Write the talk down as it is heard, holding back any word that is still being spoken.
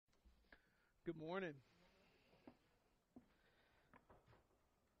Good morning.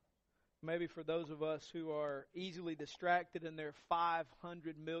 Maybe for those of us who are easily distracted and there are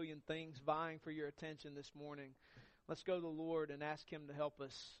 500 million things vying for your attention this morning, let's go to the Lord and ask Him to help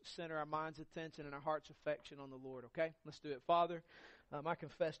us center our mind's attention and our heart's affection on the Lord, okay? Let's do it. Father, I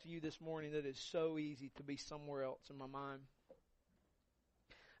confess to you this morning that it's so easy to be somewhere else in my mind.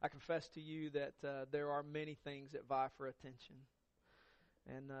 I confess to you that there are many things that vie for attention.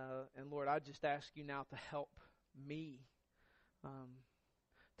 And Lord, I just ask you now to help me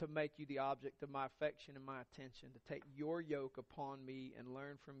to make you the object of my affection and my attention, to take your yoke upon me and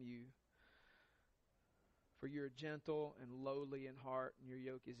learn from you. For you're gentle and lowly in heart, and your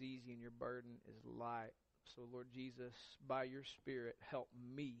yoke is easy and your burden is light. So Lord Jesus, by your Spirit, help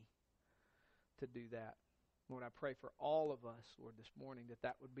me to do that. Lord, I pray for all of us, Lord, this morning,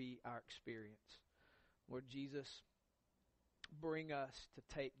 that would be our experience. Lord Jesus, bring us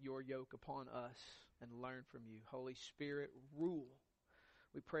to take your yoke upon us and learn from you. Holy Spirit, rule.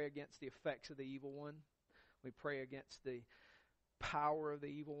 We pray against the effects of the evil one. We pray against the power of the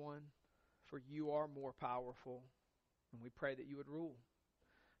evil one. For you are more powerful. And we pray that you would rule.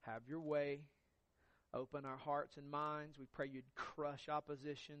 Have your way. Open our hearts and minds. We pray you'd crush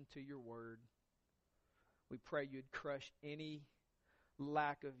opposition to your word. We pray you'd crush any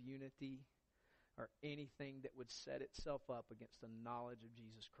lack of unity or anything that would set itself up against the knowledge of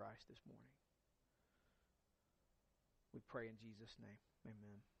Jesus Christ this morning. We pray in Jesus' name.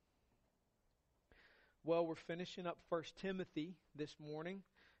 Amen. Well, we're finishing up 1 Timothy this morning,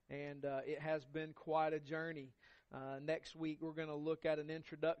 and it has been quite a journey. Next week, we're going to look at an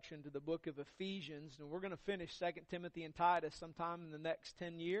introduction to the book of Ephesians, and we're going to finish 2 Timothy and Titus sometime in the next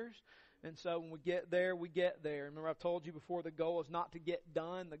 10 years. And so when we get there, we get there. Remember, I've told you before, the goal is not to get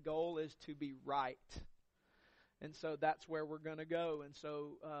done. The goal is to be right. And so that's where we're going to go. And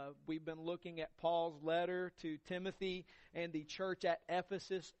so we've been looking at Paul's letter to Timothy and the church at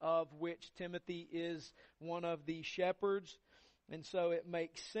Ephesus, of which Timothy is one of the shepherds. And so it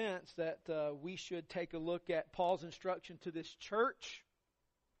makes sense that we should take a look at Paul's instruction to this church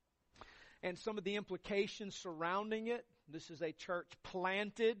and some of the implications surrounding it. This is a church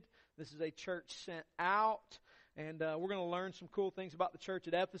planted. This is a church sent out. And we're going to learn some cool things about the church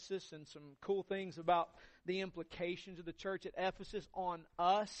at Ephesus and some cool things about the implications of the church at Ephesus on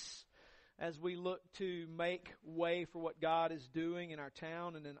us as we look to make way for what God is doing in our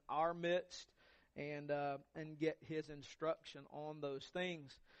town and in our midst and get His instruction on those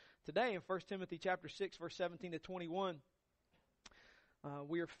things. Today in 1 Timothy chapter 6, verse 17 to 21,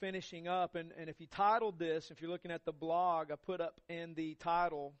 we are finishing up. And if you titled this, if you're looking at the blog, I put up in the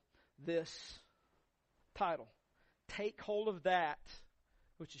title this title: Take hold of that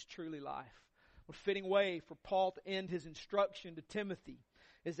which is truly life. A fitting way for Paul to end his instruction to Timothy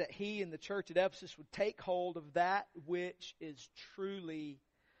is that he and the church at Ephesus would take hold of that which is truly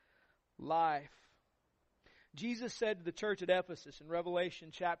life. Jesus said to the church at Ephesus in Revelation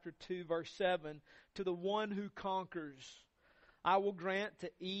chapter 2, verse 7, "To the one who conquers, I will grant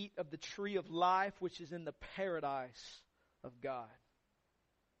to eat of the tree of life which is in the paradise of God."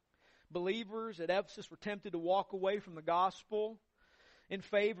 Believers at Ephesus were tempted to walk away from the gospel in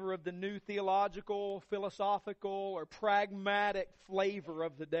favor of the new theological, philosophical, or pragmatic flavor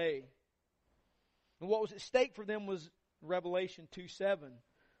of the day. And what was at stake for them was Revelation 2:7,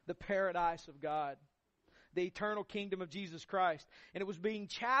 the paradise of God, the eternal kingdom of Jesus Christ. And it was being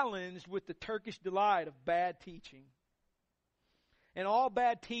challenged with the Turkish delight of bad teaching. And all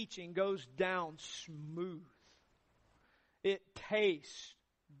bad teaching goes down smooth. It tastes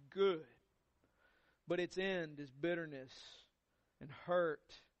good, but its end is bitterness and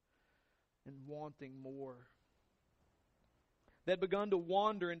hurt and wanting more. They'd begun to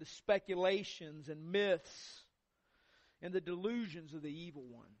wander into speculations and myths and the delusions of the evil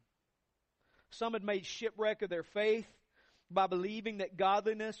one. Some had made shipwreck of their faith by believing that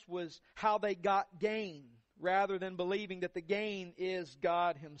godliness was how they got gain, rather than believing that the gain is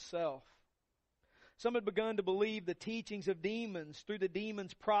God Himself. Some had begun to believe the teachings of demons through the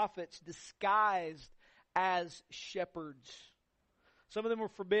demons' prophets disguised as shepherds. Some of them were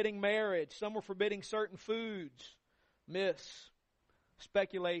forbidding marriage. Some were forbidding certain foods. Myths,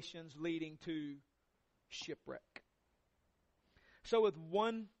 speculations leading to shipwreck. So with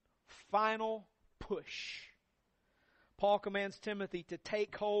one final push, Paul commands Timothy to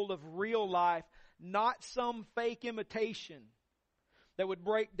take hold of real life, not some fake imitation that would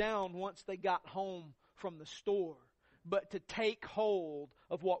break down once they got home from the store, but to take hold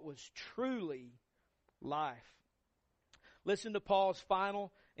of what was truly life. Listen to Paul's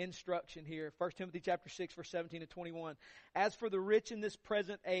final instruction here. 1 Timothy chapter 6, verse 17 to 21. As for the rich in this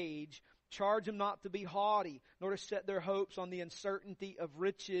present age, charge them not to be haughty, nor to set their hopes on the uncertainty of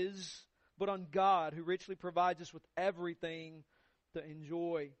riches, but on God, who richly provides us with everything to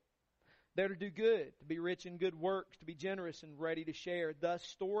enjoy. They're to do good, to be rich in good works, to be generous and ready to share, thus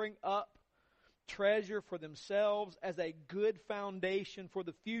storing up treasure for themselves as a good foundation for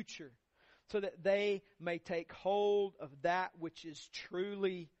the future, so that they may take hold of that which is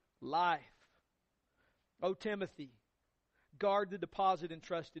truly life. O Timothy, guard the deposit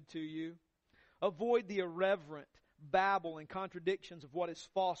entrusted to you. Avoid the irreverent babble and contradictions of what is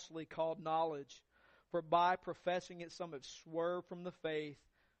falsely called knowledge, for by professing it some have swerved from the faith.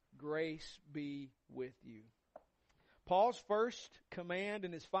 Grace be with you. Paul's first command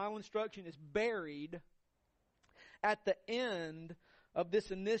and his final instruction is buried at the end of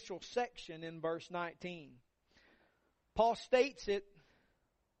this initial section in verse 19. Paul states it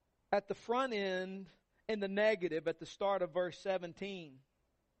at the front end in the negative at the start of verse 17.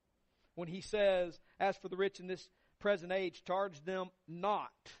 When he says, as for the rich in this present age, charge them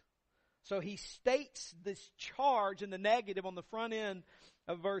not. So he states this charge in the negative on the front end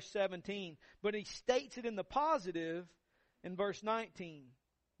of verse 17. But he states it in the positive in verse 19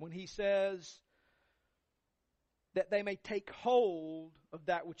 when he says that they may take hold of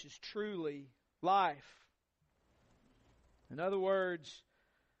that which is truly life. In other words,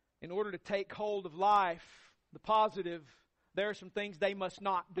 in order to take hold of life, the positive, there are some things they must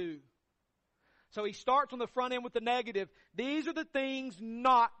not do. So he starts on the front end with the negative. These are the things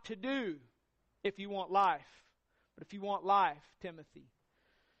not to do if you want life. But if you want life, Timothy,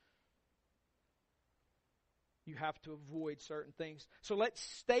 you have to avoid certain things. So let's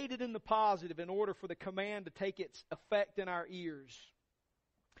state it in the positive in order for the command to take its effect in our ears.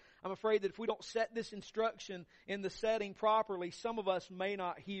 I'm afraid that if we don't set this instruction in the setting properly, some of us may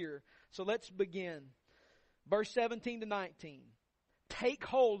not hear. So let's begin. Verse 17 to 19. Take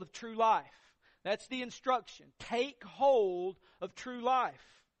hold of true life. That's the instruction. Take hold of true life.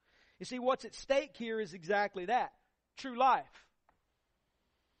 You see, what's at stake here is exactly that. True life.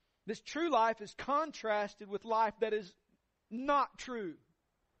 This true life is contrasted with life that is not true.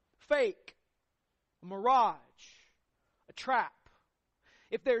 Fake. A mirage. A trap.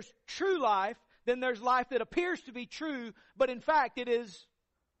 If there's true life, then there's life that appears to be true, but in fact it is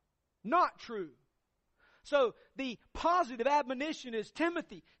not true. So the positive admonition is,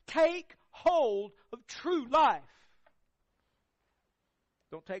 Timothy, take hold of true life.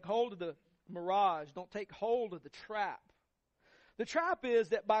 Don't take hold of the mirage. Don't take hold of the trap. The trap is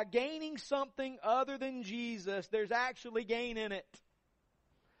that by gaining something other than Jesus, there's actually gain in it.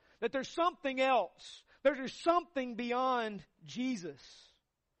 That there's something else. There's something beyond Jesus.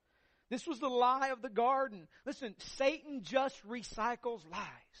 This was the lie of the garden. Listen, Satan just recycles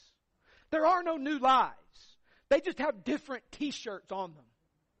lies. There are no new lies. They just have different t-shirts on them.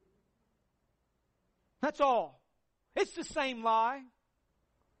 That's all. It's the same lie.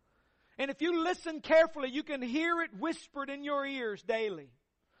 And if you listen carefully, you can hear it whispered in your ears daily.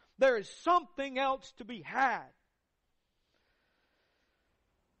 There is something else to be had.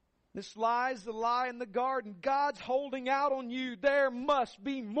 This lie is the lie in the garden. God's holding out on you. There must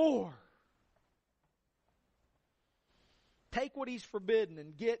be more. Take what He's forbidden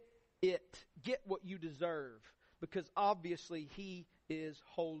and get it. Get what you deserve. Because obviously He is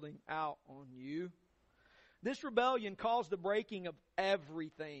holding out on you. This rebellion caused the breaking of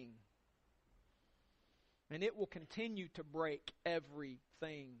everything. And it will continue to break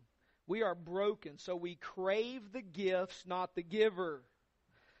everything. We are broken, so we crave the gifts, not the giver.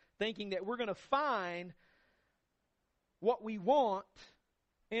 Thinking that we're going to find what we want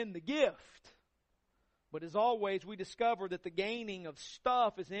in the gift. But as always, we discover that the gaining of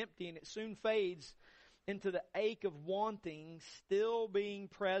stuff is empty and it soon fades into the ache of wanting still being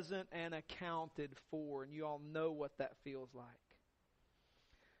present and accounted for. And you all know what that feels like.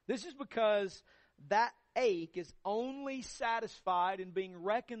 This is because that ache is only satisfied in being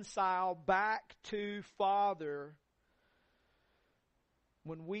reconciled back to Father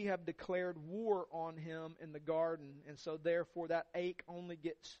when we have declared war on Him in the garden. And so therefore that ache only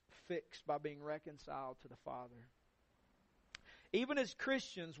gets fixed by being reconciled to the Father. Even as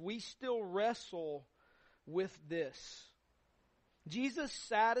Christians, we still wrestle with this. Jesus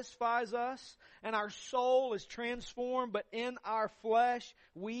satisfies us and our soul is transformed, but in our flesh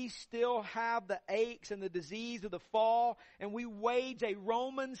we still have the aches and the disease of the fall, and we wage a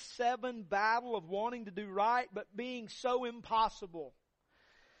Romans 7 battle of wanting to do right but being so impossible,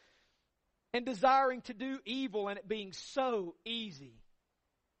 and desiring to do evil and it being so easy.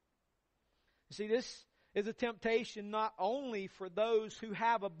 You see, this is a temptation not only for those who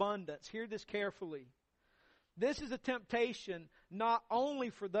have abundance. Hear this carefully. This is a temptation not only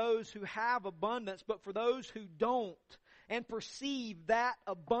for those who have abundance, but for those who don't and perceive that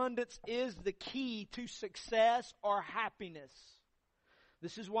abundance is the key to success or happiness.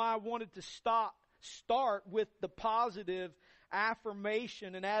 This is why I wanted to start with the positive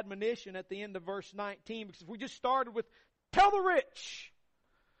affirmation and admonition at the end of verse 19. Because if we just started with, tell the rich,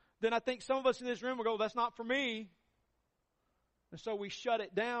 then I think some of us in this room will go, that's not for me. And so we shut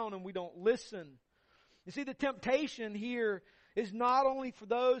it down and we don't listen. You see, the temptation here is not only for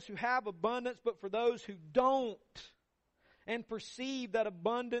those who have abundance, but for those who don't and perceive that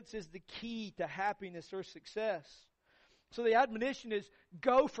abundance is the key to happiness or success. So the admonition is,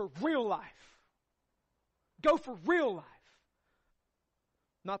 go for real life. Go for real life.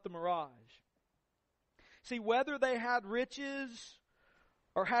 Not the mirage. See, whether they had riches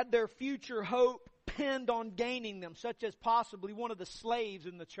or had their future hope pinned on gaining them, such as possibly one of the slaves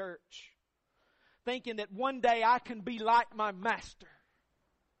in the church, thinking that one day I can be like my master.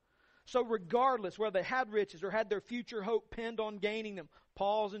 So regardless whether they had riches or had their future hope pinned on gaining them,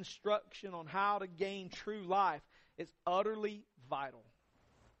 Paul's instruction on how to gain true life is utterly vital.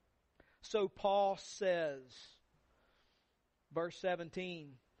 So Paul says, verse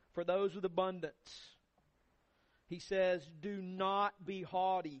 17, for those with abundance, he says, do not be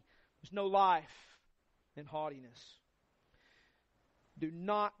haughty. There's no life in haughtiness. Do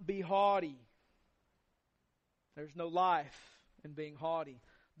not be haughty. There's no life in being haughty.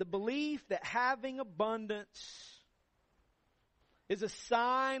 The belief that having abundance is a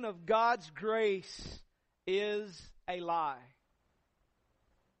sign of God's grace is a lie.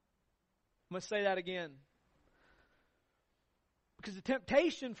 I'm going to say that again. Because the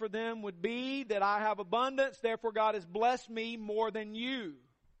temptation for them would be that I have abundance, therefore God has blessed me more than you.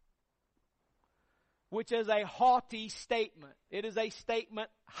 Which is a haughty statement. It is a statement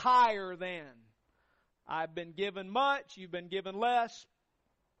higher than. I've been given much, you've been given less.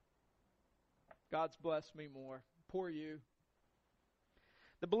 God's blessed me more. Poor you.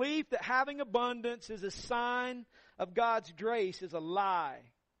 The belief that having abundance is a sign of God's grace is a lie.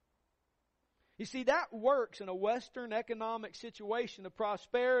 You see, that works in a Western economic situation of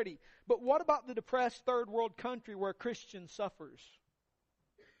prosperity. But what about the depressed third world country where a Christian suffers?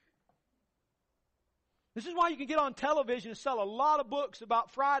 This is why you can get on television and sell a lot of books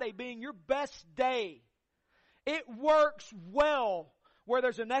about Friday being your best day. It works well where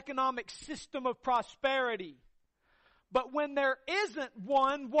there's an economic system of prosperity. But when there isn't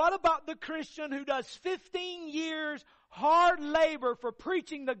one, what about the Christian who does 15 years hard labor for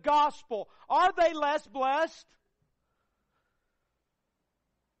preaching the gospel? Are they less blessed?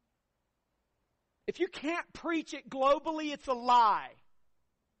 If you can't preach it globally, it's a lie.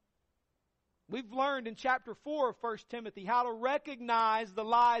 We've learned in chapter 4 of 1 Timothy how to recognize the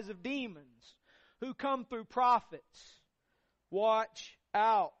lies of demons who come through prophets. Watch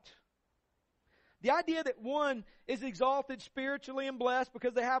out. The idea that one is exalted spiritually and blessed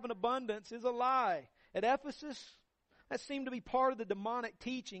because they have an abundance is a lie. At Ephesus, that seemed to be part of the demonic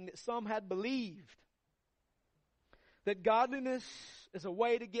teaching that some had believed. That godliness is a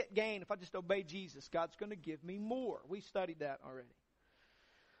way to get gain. If I just obey Jesus, God's going to give me more. We studied that already.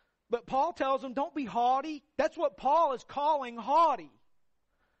 But Paul tells them, don't be haughty. That's what Paul is calling haughty.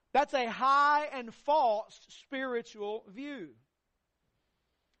 That's a high and false spiritual view.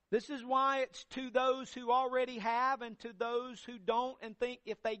 This is why it's to those who already have and to those who don't and think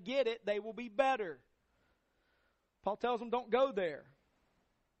if they get it, they will be better. Paul tells them, don't go there.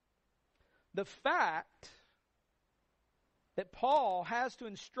 The fact that Paul has to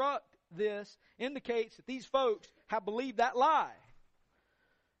instruct this indicates that these folks have believed that lie.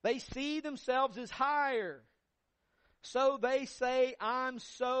 They see themselves as higher. So they say, I'm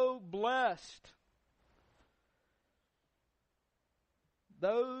so blessed.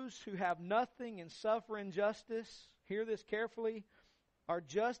 Those who have nothing and suffer injustice, hear this carefully, are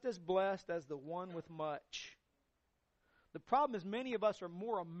just as blessed as the one with much. The problem is many of us are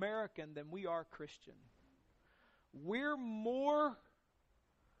more American than we are Christian. We're more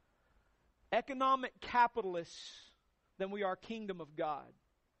economic capitalists than we are kingdom of God.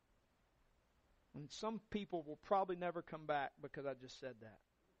 And some people will probably never come back because I just said that.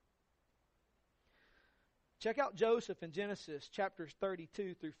 Check out Joseph in Genesis chapters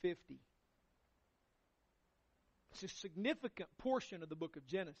 32 through 50. It's a significant portion of the book of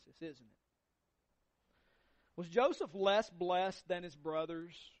Genesis, isn't it? Was Joseph less blessed than his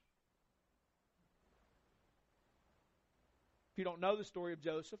brothers? If you don't know the story of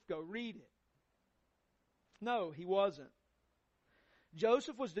Joseph, go read it. No, he wasn't.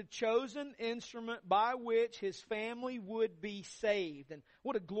 Joseph was the chosen instrument by which his family would be saved. And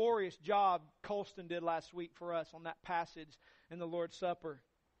what a glorious job Colston did last week for us on that passage in the Lord's Supper.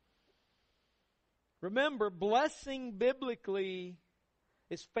 Remember, blessing biblically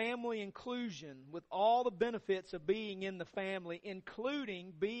is family inclusion with all the benefits of being in the family,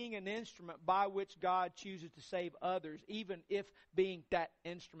 including being an instrument by which God chooses to save others, even if being that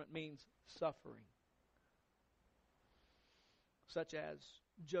instrument means suffering. Such as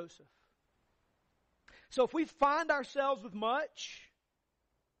Joseph. So if we find ourselves with much,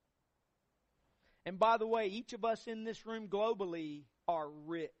 and by the way, each of us in this room globally are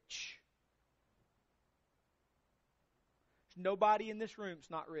rich. Nobody in this room is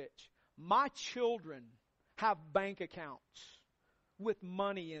not rich. My children have bank accounts with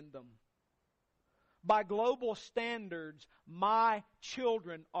money in them. By global standards, my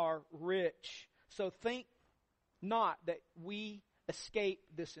children are rich. So think not that we escape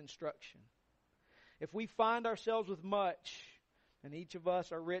this instruction. If we find ourselves with much, and each of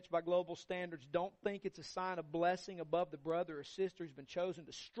us are rich by global standards, don't think it's a sign of blessing above the brother or sister who's been chosen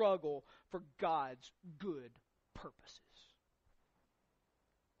to struggle for God's good purposes.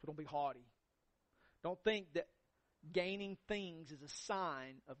 So don't be haughty. Don't think that gaining things is a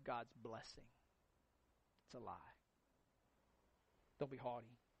sign of God's blessing. It's a lie. Don't be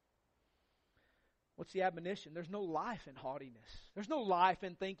haughty. What's the admonition? There's no life in haughtiness. There's no life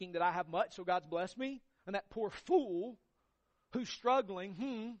in thinking that I have much, so God's blessed me. And that poor fool who's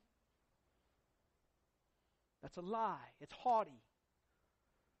struggling, that's a lie. It's haughty.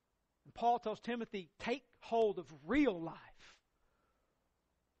 And Paul tells Timothy, take hold of real life.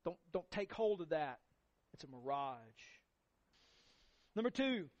 Don't take hold of that. It's a mirage. Number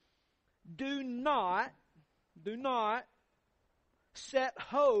 2, do not set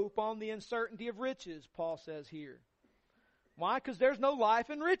hope on the uncertainty of riches, Paul says here. Why? Because there's no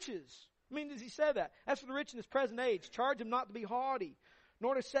life in riches. I mean, does he say that? As for the rich in this present age, charge them not to be haughty,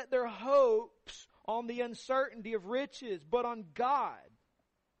 nor to set their hopes on the uncertainty of riches, but on God.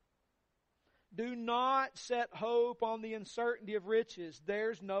 Do not set hope on the uncertainty of riches.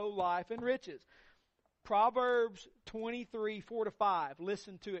 There's no life in riches. Proverbs 23, 4-5.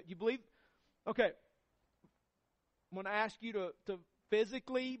 Listen to it. You believe? Okay. I'm going to ask you to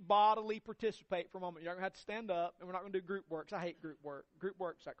physically, bodily participate for a moment. You're not going to have to stand up, and we're not going to do group works. I hate group work. Group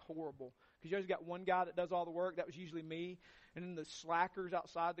work's like horrible. Because you always got one guy that does all the work. That was usually me. And then the slackers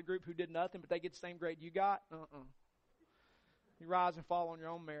outside the group who did nothing, but they get the same grade you got. You rise and fall on your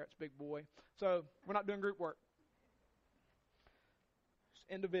own merits, big boy. So we're not doing group work. It's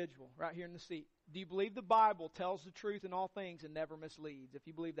individual, right here in the seat. Do you believe the Bible tells the truth in all things and never misleads? If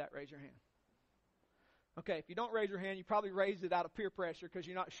you believe that, raise your hand. Okay, if you don't raise your hand, you probably raised it out of peer pressure because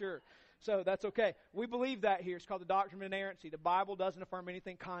you're not sure. So that's okay. We believe that here. It's called the doctrine of inerrancy. The Bible doesn't affirm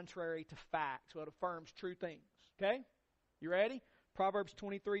anything contrary to fact, so it affirms true things. Okay? You ready? Proverbs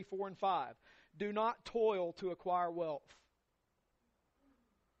 23, 4 and 5. Do not toil to acquire wealth.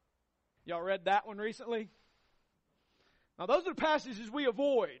 Y'all read that one recently? Now those are the passages we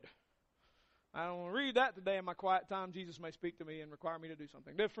avoid. I don't want to read that today in my quiet time. Jesus may speak to me and require me to do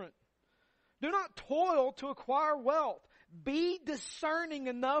something different. Do not toil to acquire wealth. Be discerning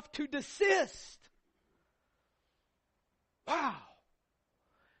enough to desist. Wow.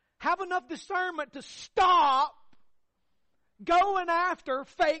 Have enough discernment to stop going after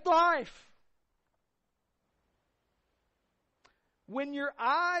fake life. When your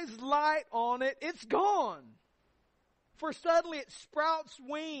eyes light on it, it's gone. For suddenly it sprouts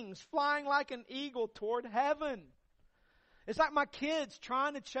wings, flying like an eagle toward heaven. It's like my kids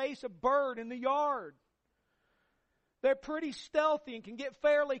trying to chase a bird in the yard. They're pretty stealthy and can get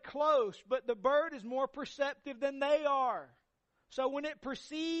fairly close, but the bird is more perceptive than they are. So when it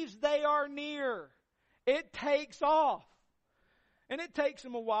perceives they are near, it takes off. And it takes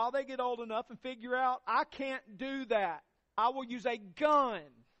them a while. They get old enough and figure out, I can't do that. I will use a gun.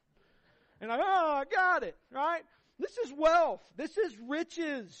 And I got it, right? This is wealth. This is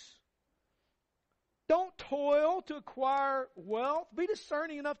riches. Don't toil to acquire wealth. Be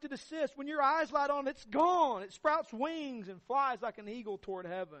discerning enough to desist. When your eyes light on it, it's gone. It sprouts wings and flies like an eagle toward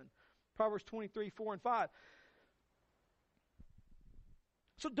heaven. Proverbs 23, 4 and 5.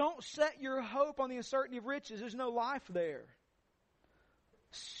 So don't set your hope on the uncertainty of riches. There's no life there.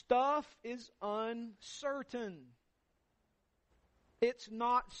 Stuff is uncertain. It's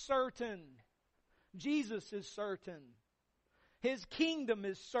not certain. Jesus is certain. His kingdom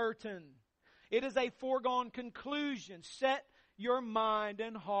is certain. It is a foregone conclusion. Set your mind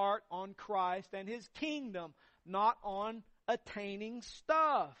and heart on Christ and His kingdom, not on attaining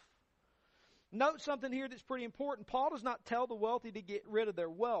stuff. Note something here that's pretty important. Paul does not tell the wealthy to get rid of their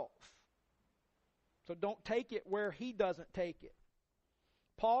wealth. So don't take it where he doesn't take it.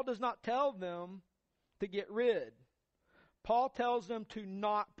 Paul does not tell them to get rid. Paul tells them to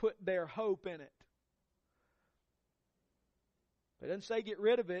not put their hope in it. He doesn't say get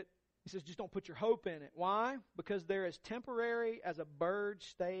rid of it. He says just don't put your hope in it. Why? Because they're as temporary as a bird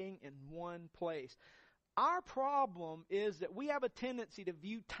staying in one place. Our problem is that we have a tendency to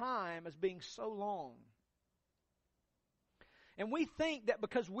view time as being so long. And we think that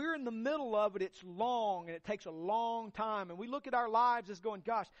because we're in the middle of it, it's long and it takes a long time. And we look at our lives as going,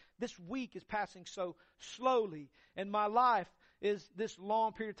 gosh, this week is passing so slowly. And my life is this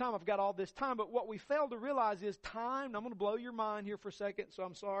long period of time. I've got all this time. But what we fail to realize is time, and I'm going to blow your mind here for a second, so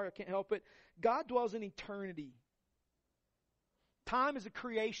I'm sorry, I can't help it. God dwells in eternity. Time is a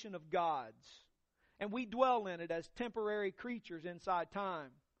creation of God's. And we dwell in it as temporary creatures inside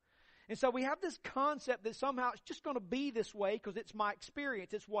time. And so we have this concept that somehow it's just going to be this way because it's my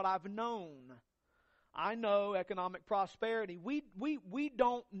experience. It's what I've known. I know economic prosperity. We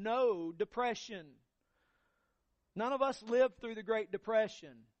don't know depression. None of us lived through the Great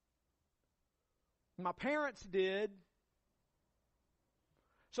Depression. My parents did.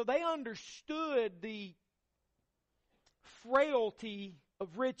 So they understood the frailty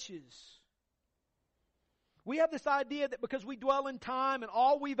of riches. We have this idea that because we dwell in time and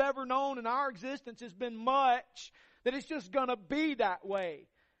all we've ever known in our existence has been much, that it's just going to be that way.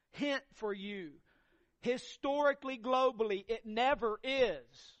 Hint for you. Historically, globally, it never is.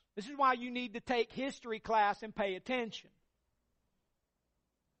 This is why you need to take history class and pay attention.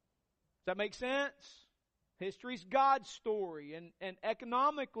 Does that make sense? History's God's story. And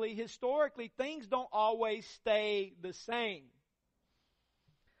economically, historically, things don't always stay the same.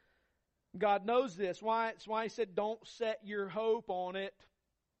 God knows this. That's why He said, don't set your hope on it.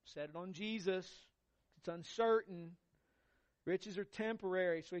 Set it on Jesus. It's uncertain. Riches are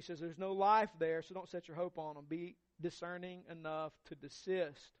temporary. So He says there's no life there, so don't set your hope on them. Be discerning enough to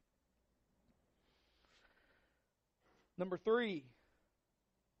desist. Number 3,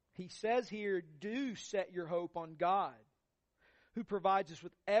 He says here, do set your hope on God, who provides us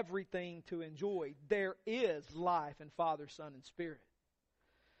with everything to enjoy. There is life in Father, Son, and Spirit.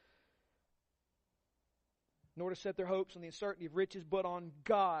 Nor to set their hopes on the uncertainty of riches, but on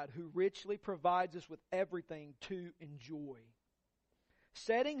God, who richly provides us with everything to enjoy.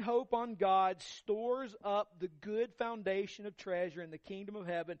 Setting hope on God stores up the good foundation of treasure in the kingdom of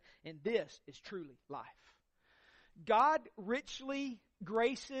heaven, and this is truly life. God richly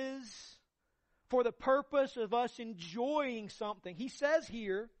graces for the purpose of us enjoying something. He says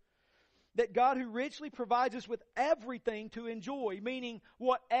here that God who richly provides us with everything to enjoy, meaning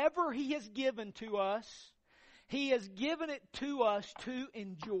whatever He has given to us, He has given it to us to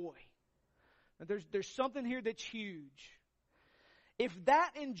enjoy. Now there's something here that's huge. If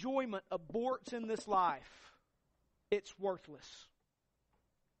that enjoyment aborts in this life, it's worthless.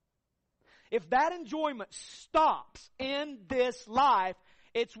 If that enjoyment stops in this life,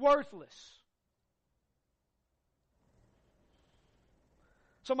 it's worthless.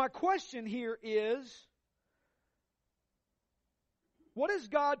 So my question here is, what is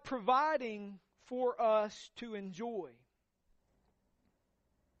God providing for us to enjoy?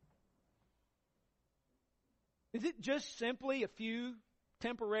 Is it just simply a few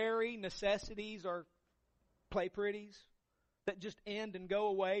temporary necessities or play pretties that just end and go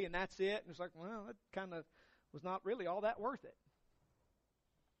away and that's it? And it's like, well, that kind of was not really all that worth it.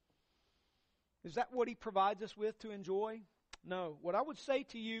 Is that what He provides us with to enjoy? No. What I would say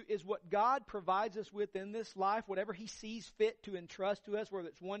to you is what God provides us with in this life, whatever He sees fit to entrust to us, whether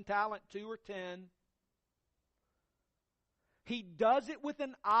it's 1 talent, 2 or 10, He does it with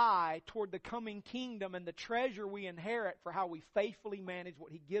an eye toward the coming kingdom and the treasure we inherit for how we faithfully manage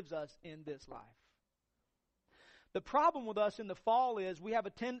what He gives us in this life. The problem with us in the fall is we have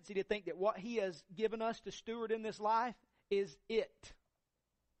a tendency to think that what He has given us to steward in this life is it.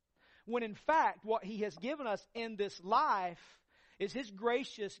 When in fact, what He has given us in this life is His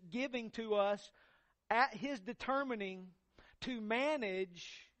gracious giving to us at His determining to manage,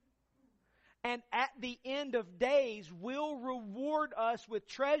 and at the end of days will reward us with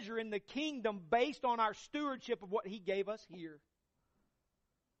treasure in the kingdom based on our stewardship of what He gave us here.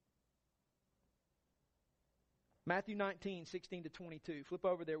 Matthew 19, 16 to 22. Flip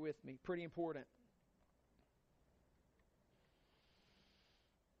over there with me. Pretty important.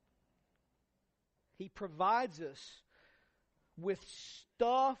 He provides us with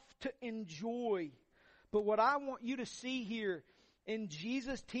stuff to enjoy. But what I want you to see here in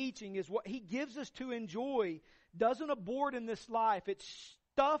Jesus' teaching is what He gives us to enjoy doesn't abort in this life. It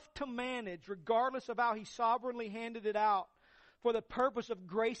stuff to manage, regardless of how He sovereignly handed it out, for the purpose of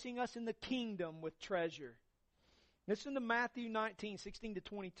gracing us in the kingdom with treasure. Listen to Matthew 19, 16 to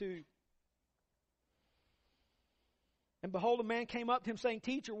 22. And behold, a man came up to Him saying,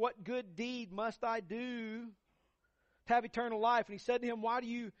 Teacher, what good deed must I do to have eternal life? And He said to him, Why do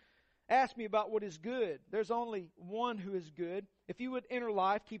you ask me about what is good? There's only one who is good. If you would enter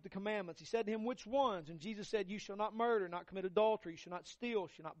life, keep the commandments. He said to him, Which ones? And Jesus said, You shall not murder, not commit adultery, you shall not steal, you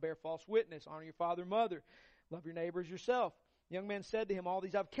shall not bear false witness, honor your father and mother, love your neighbor as yourself. The young man said to Him, All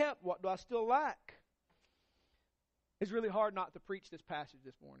these I've kept, what do I still lack? It's really hard not to preach this passage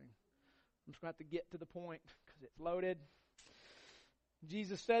this morning. I'm just going to have to get to the point because it's loaded.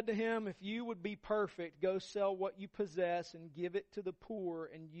 Jesus said to him, If you would be perfect, go sell what you possess and give it to the poor,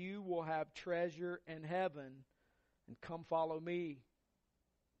 and you will have treasure in heaven, and come follow me.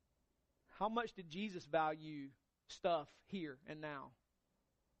 How much did Jesus value stuff here and now?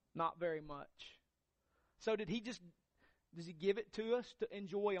 Not very much. So does He give it to us to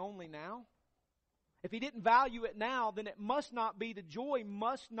enjoy only now? If He didn't value it now, then the joy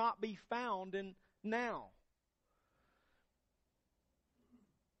must not be found in now.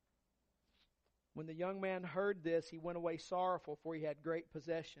 When the young man heard this, he went away sorrowful, for he had great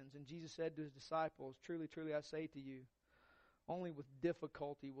possessions. And Jesus said to His disciples, Truly, truly, I say to you, only with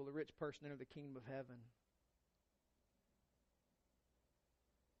difficulty will a rich person enter the kingdom of heaven.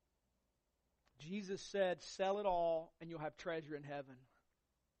 Jesus said, Sell it all and you'll have treasure in heaven.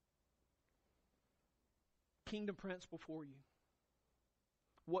 Kingdom principle for you.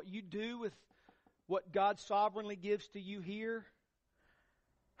 What you do with what God sovereignly gives to you here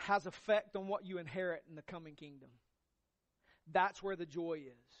has effect on what you inherit in the coming kingdom. That's where the joy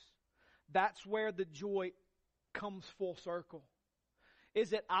is. That's where the joy comes full circle. Is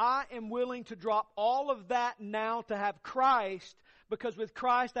that I am willing to drop all of that now to have Christ, because with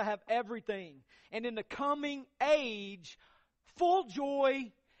Christ I have everything. And in the coming age, full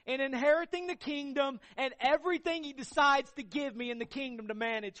joy in inheriting the kingdom and everything He decides to give me in the kingdom to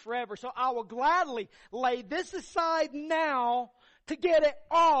manage forever. So I will gladly lay this aside now to get it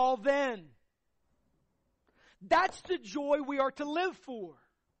all then. That's the joy we are to live for.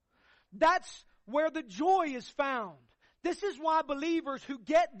 That's where the joy is found. This is why believers who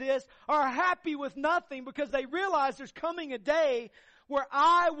get this are happy with nothing, because they realize there's coming a day where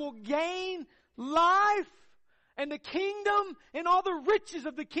I will gain life and the kingdom and all the riches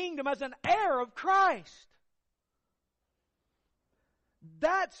of the kingdom as an heir of Christ.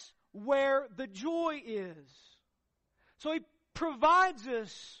 That's where the joy is. So He provides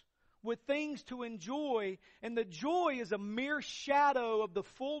us with things to enjoy, and the joy is a mere shadow of the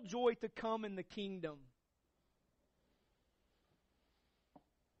full joy to come in the kingdom.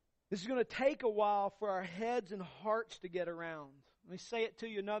 This is going to take a while for our heads and hearts to get around. Let me say it to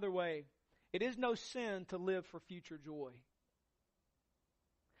you another way. It is no sin to live for future joy.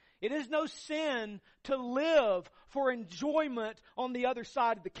 It is no sin to live for enjoyment on the other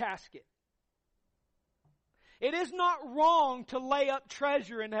side of the casket. It is not wrong to lay up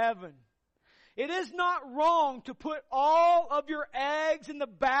treasure in heaven. It is not wrong to put all of your eggs in the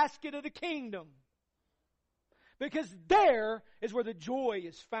basket of the kingdom. Because there is where the joy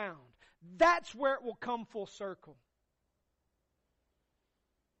is found. That's where it will come full circle.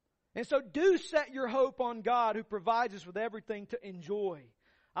 And so do set your hope on God, who provides us with everything to enjoy.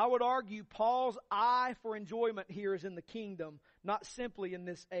 I would argue Paul's eye for enjoyment here is in the kingdom, not simply in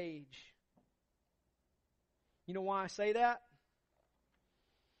this age. You know why I say that?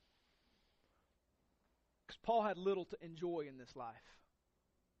 Because Paul had little to enjoy in this life,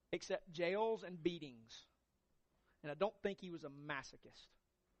 except jails and beatings. And I don't think he was a masochist.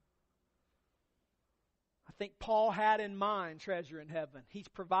 I think Paul had in mind treasure in heaven. He's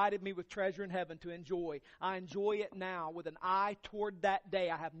provided me with treasure in heaven to enjoy. I enjoy it now with an eye toward that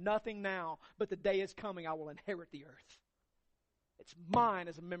day. I have nothing now, but the day is coming. I will inherit the earth. It's mine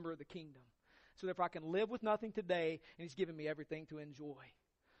as a member of the kingdom. So therefore I can live with nothing today, and He's given me everything to enjoy.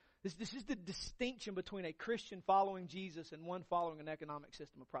 This is the distinction between a Christian following Jesus and one following an economic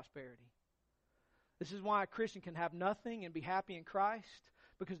system of prosperity. This is why a Christian can have nothing and be happy in Christ,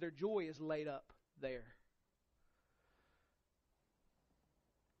 because their joy is laid up there.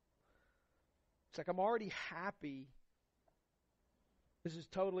 It's like I'm already happy. This is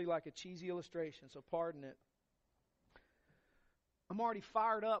totally like a cheesy illustration, so pardon it. I'm already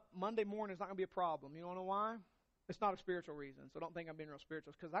fired up. Monday morning is not going to be a problem. You want to know why? It's not a spiritual reason, so don't think I'm being real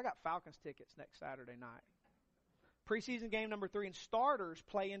spiritual. It's because I got Falcons tickets next Saturday night. Preseason game number 3, and starters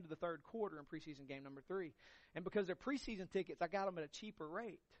play into the third quarter in preseason game number 3. And because they're preseason tickets, I got them at a cheaper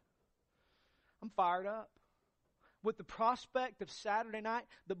rate. I'm fired up. with the prospect of Saturday night.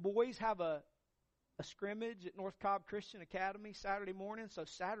 The boys have a scrimmage at North Cobb Christian Academy Saturday morning, so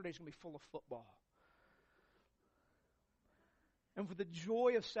Saturday's going to be full of football. And for the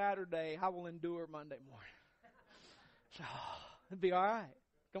joy of Saturday, I will endure Monday morning. So, it'll be all right.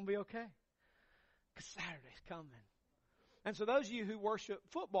 It's going to be okay. Because Saturday's coming. And so those of you who worship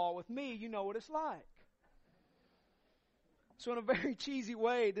football with me, you know what it's like. So in a very cheesy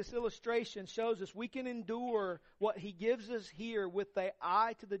way, this illustration shows us we can endure what He gives us here with the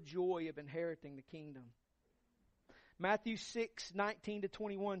eye to the joy of inheriting the kingdom. Matthew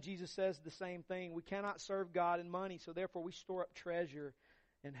 6:19-21, Jesus says the same thing. We cannot serve God and money, so therefore we store up treasure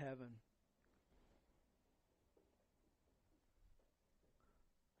in heaven.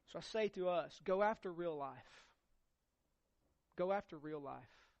 So I say to us, go after real life. Go after real life.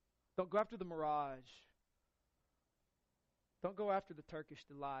 Don't go after the mirage. Don't go after the Turkish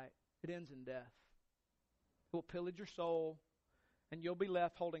delight. It ends in death. It will pillage your soul, and you'll be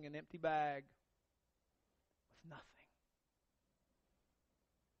left holding an empty bag with nothing.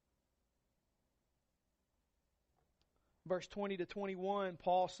 Verse 20-21,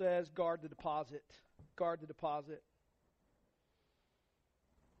 Paul says, guard the deposit. Guard the deposit.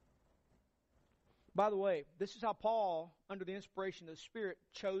 By the way, this is how Paul, under the inspiration of the Spirit,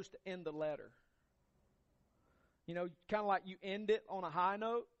 chose to end the letter. You know, kind of like you end it on a high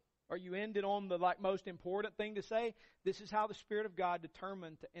note, or you end it on the most important thing to say. This is how the Spirit of God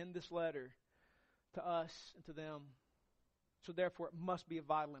determined to end this letter to us and to them. So therefore, it must be of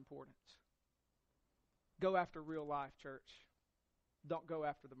vital importance. Go after real life, church. Don't go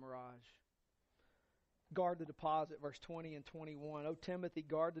after the mirage. Guard the deposit, verse 20 and 21. O Timothy,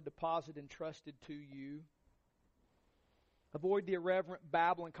 guard the deposit entrusted to you. Avoid the irreverent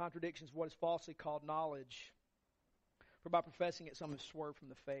babble and contradictions of what is falsely called knowledge. For by professing it, some have swerved from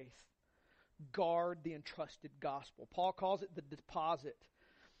the faith. Guard the entrusted gospel. Paul calls it the deposit.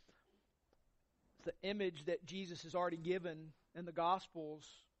 It's the image that Jesus has already given in the Gospels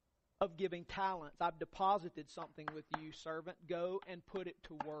of giving talents. I've deposited something with you, servant. Go and put it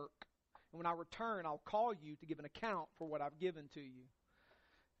to work. And when I return, I'll call you to give an account for what I've given to you.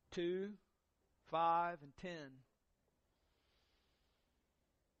 2, 5, and 10.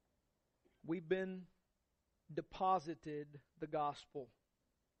 We've been deposited the gospel.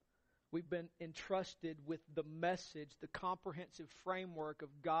 We've been entrusted with the message, the comprehensive framework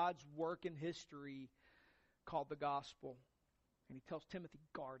of God's work in history called the gospel. And he tells Timothy,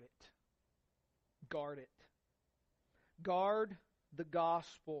 guard it. Guard it. Guard the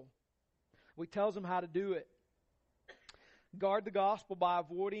gospel. He tells him how to do it. Guard the gospel by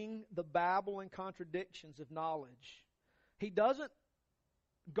avoiding the babble and contradictions of knowledge. He doesn't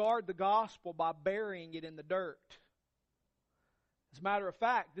guard the gospel by burying it in the dirt. As a matter of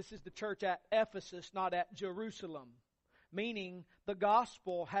fact, this is the church at Ephesus, not at Jerusalem. Meaning, the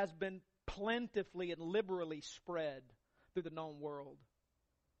gospel has been plentifully and liberally spread through the known world.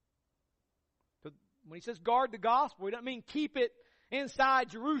 So when he says guard the gospel, he doesn't mean keep it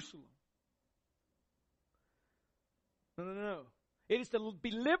inside Jerusalem. No. It is to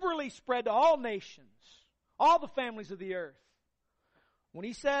be liberally spread to all nations, all the families of the earth. When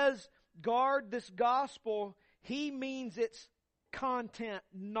he says guard this gospel, he means its content,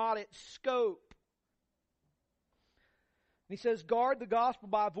 not its scope. He says guard the gospel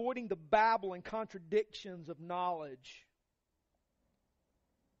by avoiding the babble and contradictions of knowledge.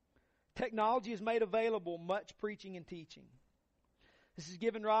 Technology has made available much preaching and teaching. This has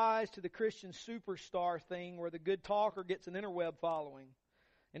given rise to the Christian superstar thing where the good talker gets an interweb following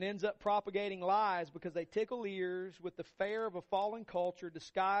and ends up propagating lies because they tickle ears with the fare of a fallen culture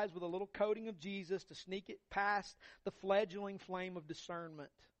disguised with a little coating of Jesus to sneak it past the fledgling flame of discernment.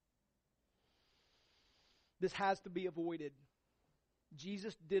 This has to be avoided.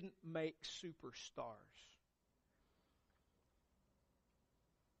 Jesus didn't make superstars.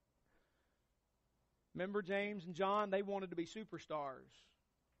 Remember James and John? They wanted to be superstars.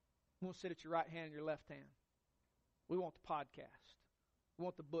 We want to sit at your right hand and your left hand. We want the podcast. We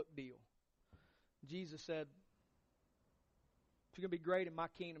want the book deal. Jesus said, if you're going to be great in my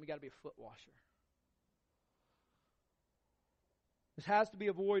kingdom, you've got to be a foot washer. This has to be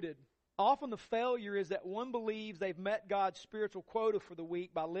avoided. Often the failure is that one believes they've met God's spiritual quota for the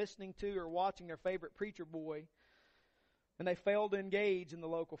week by listening to or watching their favorite preacher boy, and they fail to engage in the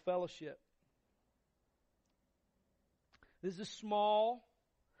local fellowship. This is a small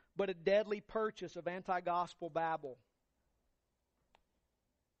but a deadly purchase of anti-gospel babble.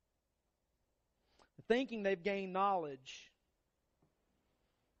 Thinking they've gained knowledge,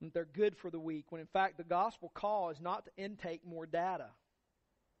 and they're good for the week, when in fact the gospel call is not to intake more data.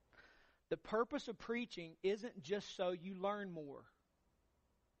 The purpose of preaching isn't just so you learn more.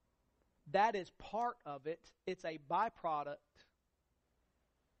 That is part of it. It's a byproduct.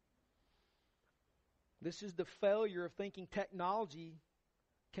 This is the failure of thinking technology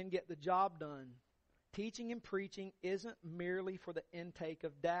can get the job done. Teaching and preaching isn't merely for the intake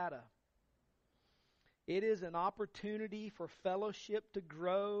of data. It is an opportunity for fellowship to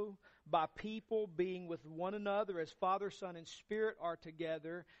grow by people being with one another as Father, Son, and Spirit are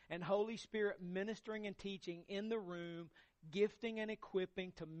together, and Holy Spirit ministering and teaching in the room, gifting and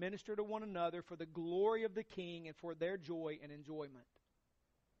equipping to minister to one another for the glory of the King and for their joy and enjoyment.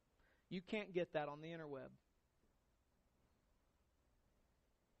 You can't get that on the interweb.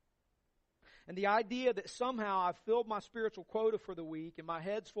 And the idea that somehow I've filled my spiritual quota for the week and my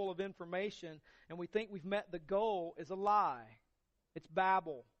head's full of information and we think we've met the goal is a lie. It's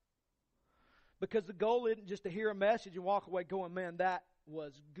babble. Because the goal isn't just to hear a message and walk away going, man, that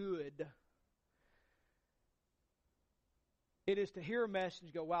was good. It is to hear a message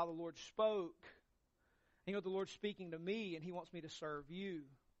and go, wow, the Lord spoke. And the Lord's speaking to me and He wants me to serve you.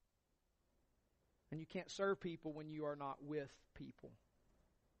 And you can't serve people when you are not with people.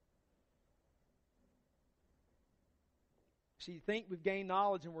 So you think we've gained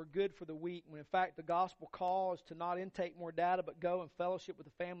knowledge and we're good for the week, when in fact the gospel call is to not intake more data, but go and fellowship with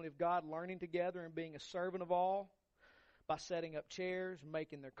the family of God, learning together and being a servant of all by setting up chairs,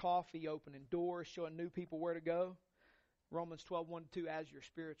 making their coffee, opening doors, showing new people where to go. Romans 12:1-2, as your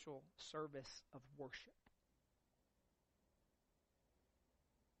spiritual service of worship.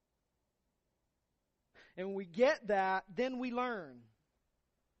 And when we get that, then we learn.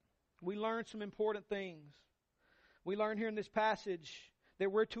 We learn some important things. We learn here in this passage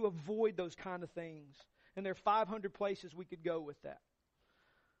that we're to avoid those kind of things. And there are 500 places we could go with that.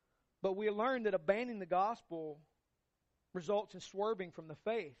 But we learn that abandoning the gospel results in swerving from the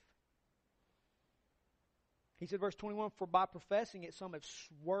faith. He said, verse 21, for by professing it, some have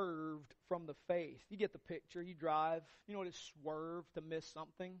swerved from the faith. You get the picture. You drive. You know what is swerve, to miss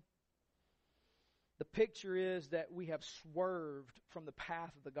something? The picture is that we have swerved from the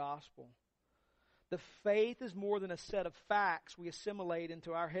path of the gospel. The faith is more than a set of facts we assimilate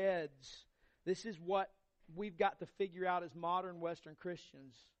into our heads. This is what we've got to figure out as modern Western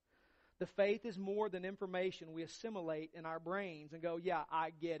Christians. The faith is more than information we assimilate in our brains and go, yeah, I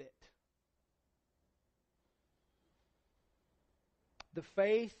get it. The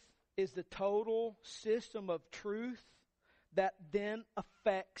faith is the total system of truth that then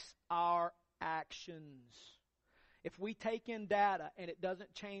affects our actions. If we take in data and it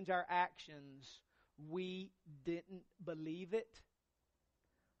doesn't change our actions, we didn't believe it.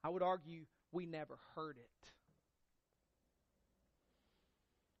 I would argue we never heard it.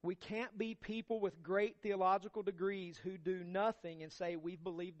 We can't be people with great theological degrees who do nothing and say we've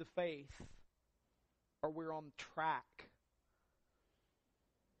believed the faith or we're on track.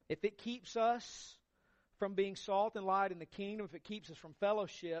 If it keeps us from being salt and light in the kingdom, if it keeps us from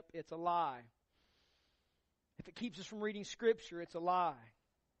fellowship, it's a lie. If it keeps us from reading Scripture, it's a lie.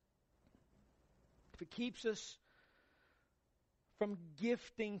 If it keeps us from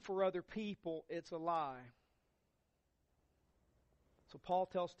gifting for other people, it's a lie. So Paul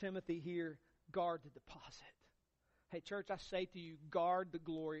tells Timothy here, guard the deposit. Hey, church, I say to you, guard the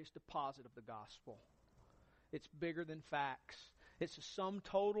glorious deposit of the gospel. It's bigger than facts. It's a sum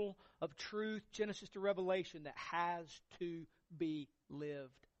total of truth, Genesis to Revelation, that has to be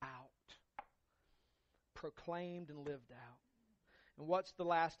lived out. Proclaimed and lived out. And what's the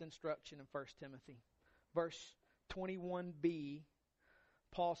last instruction in 1 Timothy? Verse 21b,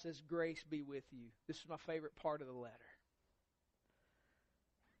 Paul says, grace be with you. This is my favorite part of the letter.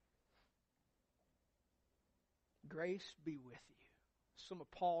 Grace be with you. Some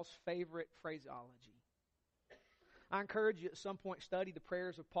of Paul's favorite phraseology. I encourage you at some point study the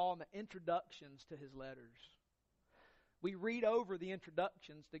prayers of Paul and the introductions to his letters. We read over the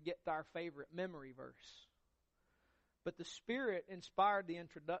introductions to get to our favorite memory verse. But the Spirit inspired the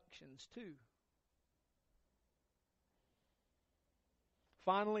introductions too.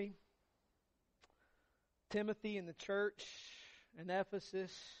 Finally, Timothy and the church in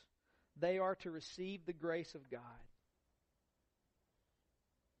Ephesus, they are to receive the grace of God.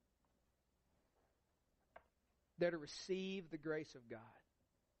 They're to receive the grace of God.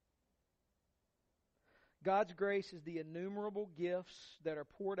 God's grace is the innumerable gifts that are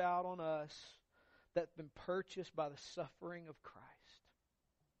poured out on us that's been purchased by the suffering of Christ.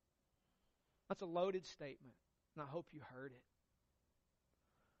 That's a loaded statement, and I hope you heard it.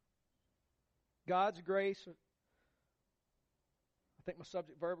 God's grace, I think my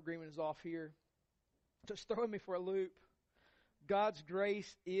subject-verb agreement is off here. Just throwing me for a loop. God's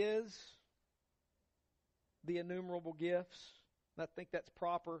grace is the innumerable gifts. I think that's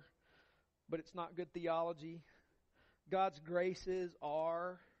proper, but it's not good theology. God's graces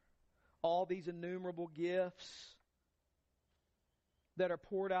are all these innumerable gifts that are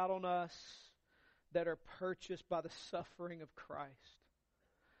poured out on us, that are purchased by the suffering of Christ.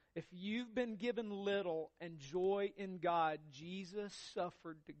 If you've been given little and joy in God, Jesus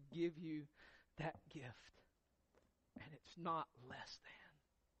suffered to give you that gift. And it's not less than.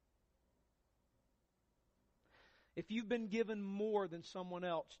 If you've been given more than someone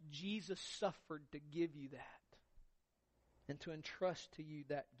else, Jesus suffered to give you that and to entrust to you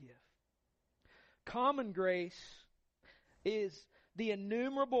that gift. Common grace is the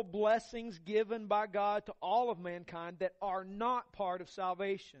innumerable blessings given by God to all of mankind that are not part of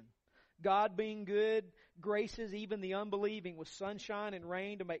salvation. God being good graces even the unbelieving with sunshine and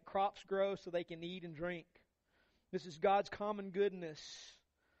rain to make crops grow so they can eat and drink. This is God's common goodness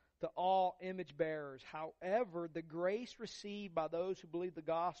to all image bearers. However, the grace received by those who believe the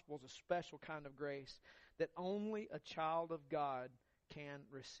gospel is a special kind of grace that only a child of God can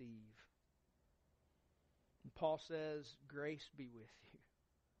receive. And Paul says, grace be with you.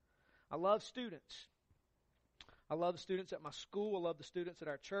 I love students. I love the students at my school. I love the students at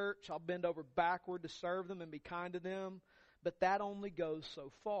our church. I'll bend over backward to serve them and be kind to them. But that only goes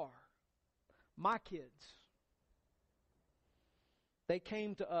so far. My kids, they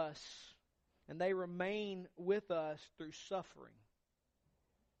came to us and they remain with us through suffering.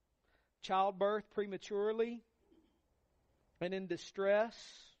 Childbirth prematurely and in distress,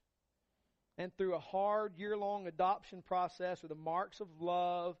 and through a hard year-long adoption process are the marks of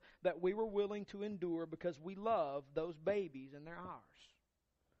love that we were willing to endure because we love those babies and they're ours.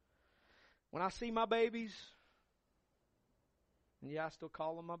 When I see my babies, and yeah, I still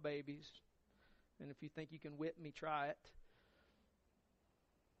call them my babies, and if you think you can whip me, try it.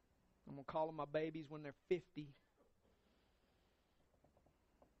 I'm going to call them my babies when they're 50.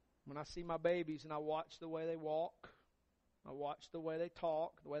 When I see my babies and I watch the way they walk, I watch the way they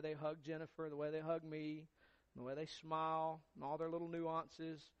talk, the way they hug Jennifer, the way they hug me, the way they smile, and all their little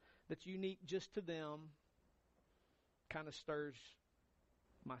nuances that's unique just to them, kind of stirs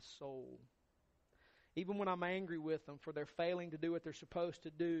my soul. Even when I'm angry with them for their failing to do what they're supposed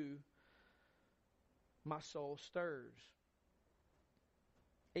to do, my soul stirs.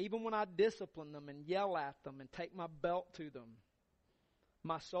 Even when I discipline them and yell at them and take my belt to them,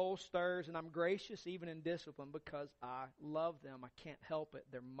 my soul stirs, and I'm gracious even in discipline because I love them. I can't help it.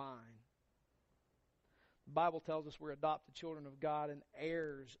 They're mine. The Bible tells us we're adopted children of God and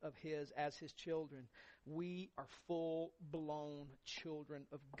heirs of His as His children. We are full-blown children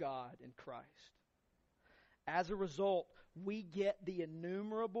of God in Christ. As a result, we get the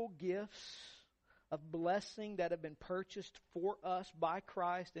innumerable gifts of blessing that have been purchased for us by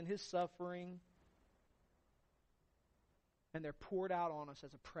Christ in His suffering, and they're poured out on us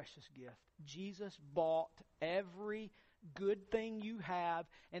as a precious gift. Jesus bought every good thing you have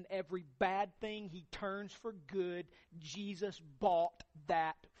and every bad thing He turns for good. Jesus bought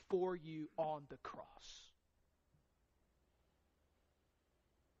that for you on the cross.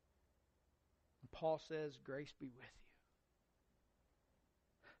 And Paul says, grace be with you.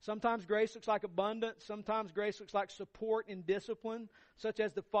 Sometimes grace looks like abundance. Sometimes grace looks like support and discipline, such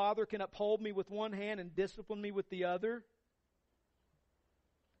as the Father can uphold me with one hand and discipline me with the other.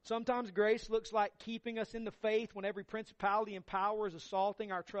 Sometimes grace looks like keeping us in the faith when every principality and power is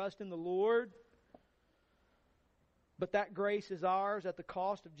assaulting our trust in the Lord. But that grace is ours at the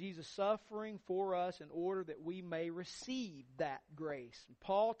cost of Jesus suffering for us in order that we may receive that grace. And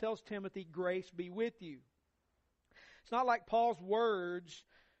Paul tells Timothy, grace be with you. It's not like Paul's words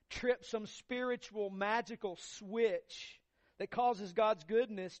trip some spiritual magical switch that causes God's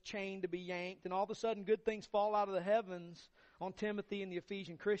goodness chain to be yanked and all of a sudden good things fall out of the heavens on Timothy and the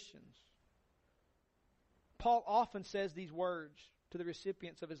Ephesian Christians. Paul often says these words to the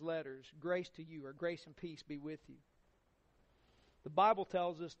recipients of his letters, grace to you, or grace and peace be with you. The Bible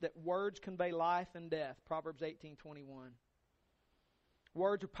tells us that words convey life and death, Proverbs 18:21.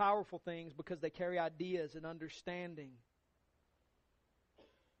 Words are powerful things because they carry ideas and understanding.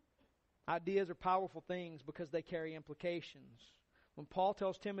 Ideas are powerful things because they carry implications. When Paul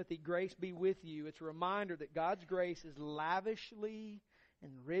tells Timothy, grace be with you, it's a reminder that God's grace is lavishly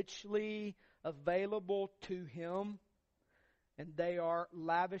and richly available to him, and they are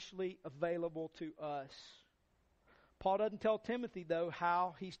lavishly available to us. Paul doesn't tell Timothy, though,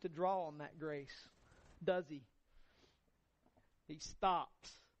 how he's to draw on that grace, does he? He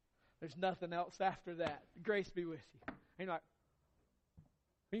stops. There's nothing else after that. Grace be with you. And you're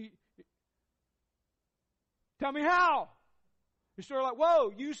like, tell me how. You're sort of like,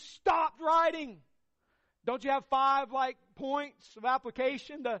 whoa, you stopped writing. Don't you have 5 points of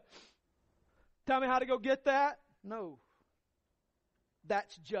application to tell me how to go get that? No.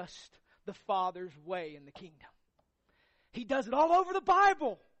 That's just the Father's way in the kingdom. He does it all over the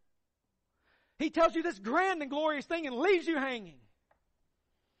Bible. He tells you this grand and glorious thing and leaves you hanging.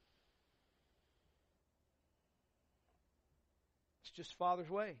 It's just Father's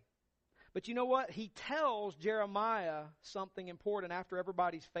way. But you know what? He tells Jeremiah something important after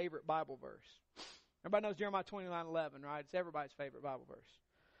everybody's favorite Bible verse. Everybody knows Jeremiah 29:11, right? It's everybody's favorite Bible verse.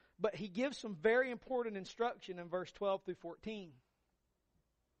 But he gives some very important instruction in verse 12 through 14.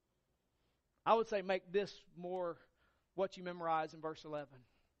 I would say make this more what you memorize in verse 11.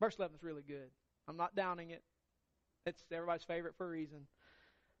 Verse 11 is really good. I'm not downing it. It's everybody's favorite for a reason.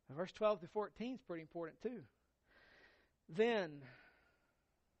 And verse 12 through 14 is pretty important too. Then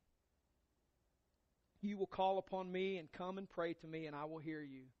you will call upon me and come and pray to me, and I will hear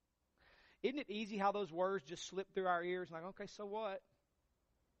you. Isn't it easy how those words just slip through our ears? Like, okay, so what?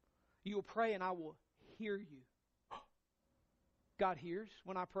 You will pray and I will hear you. God hears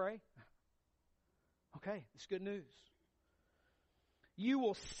when I pray? Okay, it's good news. You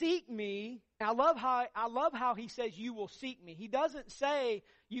will seek me. I love how he says you will seek me. He doesn't say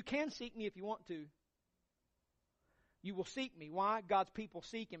you can seek me if you want to. You will seek me. Why? God's people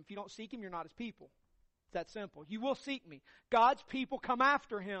seek him. If you don't seek him, you're not his people. It's that simple. You will seek me. God's people come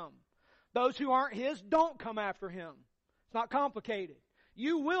after him. Those who aren't his don't come after him. It's not complicated.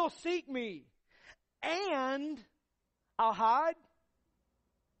 You will seek me. And I'll hide.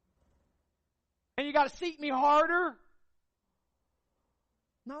 And you got to seek me harder.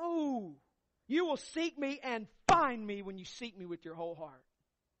 No. You will seek me and find me when you seek me with your whole heart.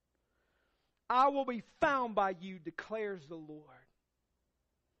 I will be found by you, declares the Lord.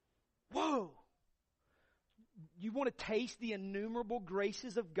 Whoa. You want to taste the innumerable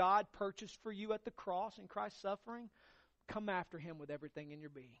graces of God purchased for you at the cross in Christ's suffering? Come after him with everything in your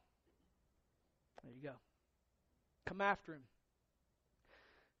being. There you go. Come after him.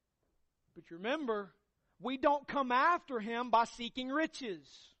 But remember, we don't come after him by seeking riches.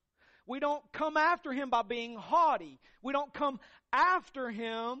 We don't come after him by being haughty. We don't come after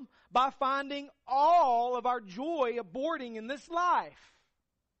him by finding all of our joy aborting in this life.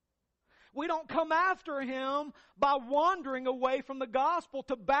 We don't come after him by wandering away from the gospel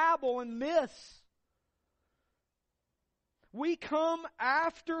to babble and myths. We come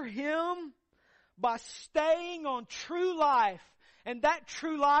after him by staying on true life. And that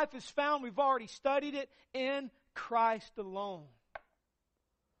true life is found, we've already studied it, in Christ alone.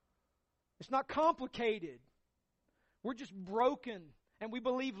 It's not complicated. We're just broken and we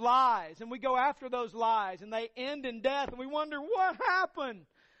believe lies and we go after those lies and they end in death and we wonder what happened.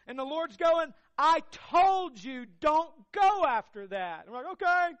 And the Lord's going, I told you don't go after that. And we're like,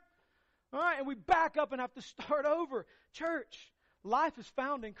 okay. All right. And we back up and have to start over. Church, life is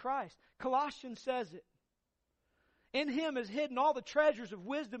found in Christ. Colossians says it. In him is hidden all the treasures of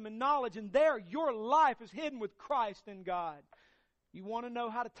wisdom and knowledge, and there your life is hidden with Christ in God. You want to know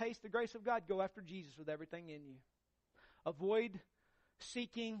how to taste the grace of God? Go after Jesus with everything in you. Avoid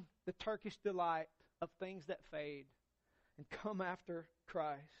seeking the Turkish delight of things that fade and come after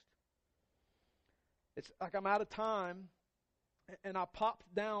Christ. It's like I'm out of time, and I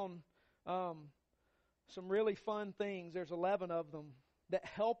popped down some really fun things. There's 11 of them that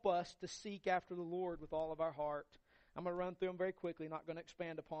help us to seek after the Lord with all of our heart. I'm going to run through them very quickly, not going to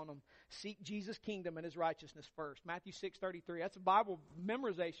expand upon them. Seek Jesus' kingdom and his righteousness first. Matthew 6:33. That's a Bible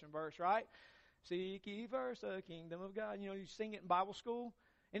memorization verse, right? Seek ye first the kingdom of God. You know, you sing it in Bible school.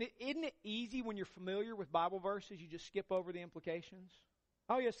 And isn't it easy when you're familiar with Bible verses, you just skip over the implications?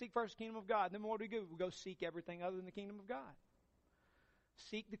 Oh yeah, seek first the kingdom of God. Then what do? We go seek everything other than the kingdom of God.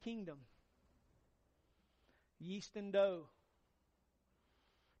 Seek the kingdom. Yeast and dough.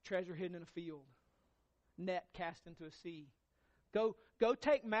 Treasure hidden in a field. Net cast into a sea. Go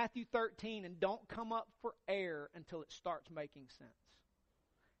take Matthew 13 and don't come up for air until it starts making sense.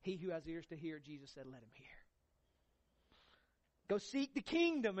 He who has ears to hear, Jesus said, let him hear. Go seek the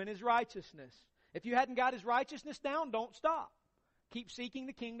kingdom and his righteousness. If you hadn't got his righteousness down, don't stop. Keep seeking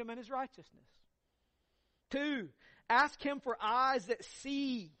the kingdom and his righteousness. 2, ask him for eyes that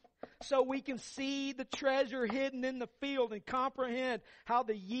see, so we can see the treasure hidden in the field and comprehend how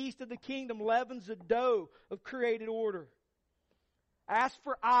the yeast of the kingdom leavens the dough of created order. Ask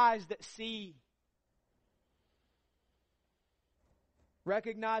for eyes that see.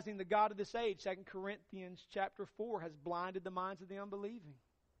 Recognizing the God of this age, 2 Corinthians chapter 4, has blinded the minds of the unbelieving.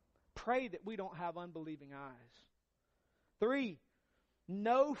 Pray that we don't have unbelieving eyes. 3,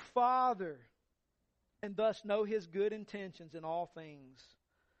 know Father, and thus know his good intentions in all things.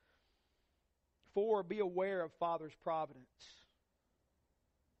 4, be aware of Father's providence.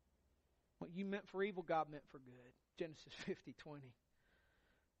 What you meant for evil, God meant for good. Genesis 50:20.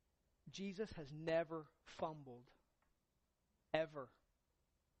 Jesus has never fumbled. Ever.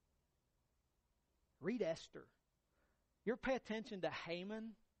 Read Esther. You ever pay attention to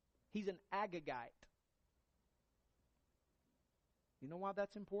Haman? He's an Agagite. You know why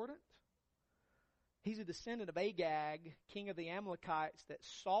that's important? He's a descendant of Agag, king of the Amalekites, that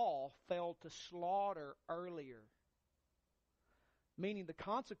Saul failed to slaughter earlier. Meaning the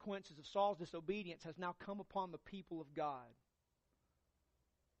consequences of Saul's disobedience has now come upon the people of God.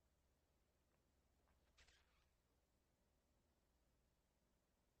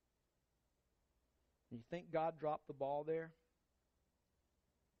 You think God dropped the ball there?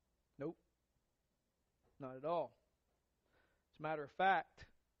 Nope. Not at all. As a matter of fact,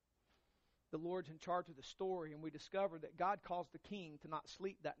 the Lord's in charge of the story, and we discovered that God caused the king to not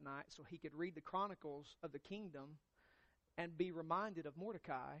sleep that night so he could read the chronicles of the kingdom and be reminded of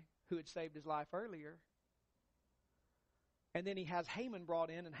Mordecai, who had saved his life earlier. And then he has Haman brought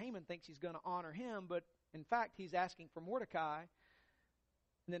in, and Haman thinks he's going to honor him, but in fact he's asking for Mordecai.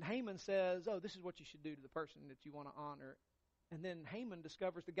 And then Haman says, oh, this is what you should do to the person that you want to honor. And then Haman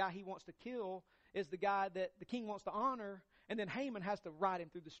discovers the guy he wants to kill is the guy that the king wants to honor. And then Haman has to ride him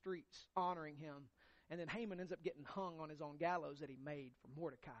through the streets honoring him. And then Haman ends up getting hung on his own gallows that he made for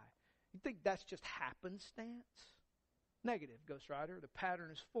Mordecai. You think that's just happenstance? Negative, Ghost Rider. The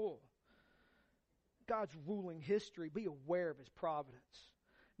pattern is full. God's ruling history. Be aware of His providence.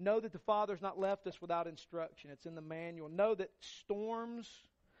 Know that the Father's not left us without instruction. It's in the manual. Know that storms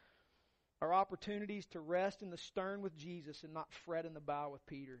are opportunities to rest in the stern with Jesus and not fret in the bow with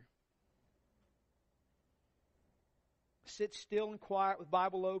Peter. Sit still and quiet with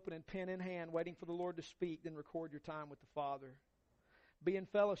Bible open and pen in hand, waiting for the Lord to speak, then record your time with the Father. Be in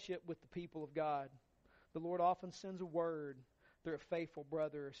fellowship with the people of God. The Lord often sends a word through a faithful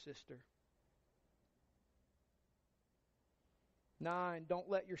brother or sister. 9, don't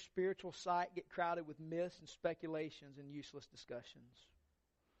let your spiritual sight get crowded with myths and speculations and useless discussions.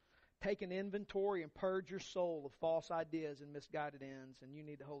 Take an inventory and purge your soul of false ideas and misguided ends, and you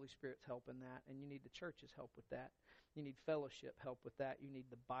need the Holy Spirit's help in that, and you need the church's help with that. You need fellowship help with that. You need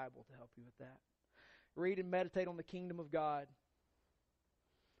the Bible to help you with that. Read and meditate on the kingdom of God.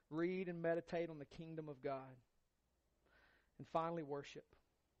 Read and meditate on the kingdom of God. And finally, worship.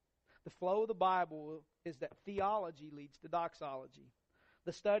 The flow of the Bible is that theology leads to doxology.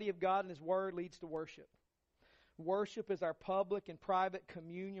 The study of God and His Word leads to worship. Worship is our public and private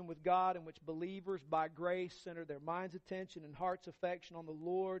communion with God in which believers by grace center their mind's attention and heart's affection on the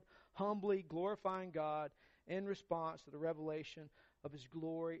Lord, humbly glorifying God in response to the revelation of His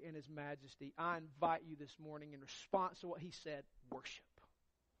glory and His majesty. I invite you this morning in response to what He said, worship.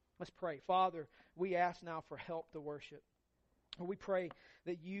 Let's pray. Father, we ask now for help to worship. We pray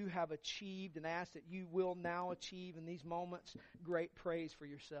that you have achieved and ask that you will now achieve in these moments great praise for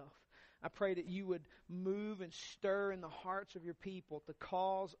yourself. I pray that you would move and stir in the hearts of your people to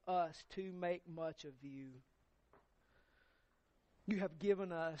cause us to make much of you. You have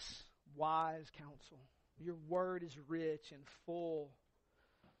given us wise counsel. Your word is rich and full.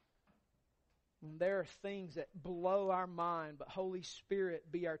 And there are things that blow our mind, but Holy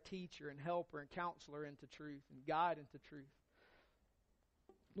Spirit, be our teacher and helper and counselor into truth and guide into truth.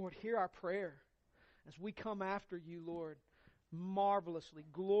 Lord, hear our prayer as we come after you, Lord. Marvelously,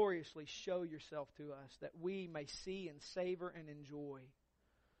 gloriously show yourself to us that we may see and savor and enjoy.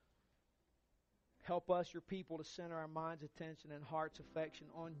 Help us, your people, to center our mind's attention and heart's affection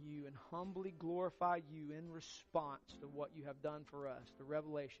on you and humbly glorify you in response to what you have done for us, the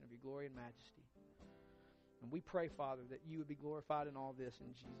revelation of your glory and majesty. And we pray, Father, that you would be glorified in all this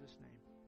in Jesus' name.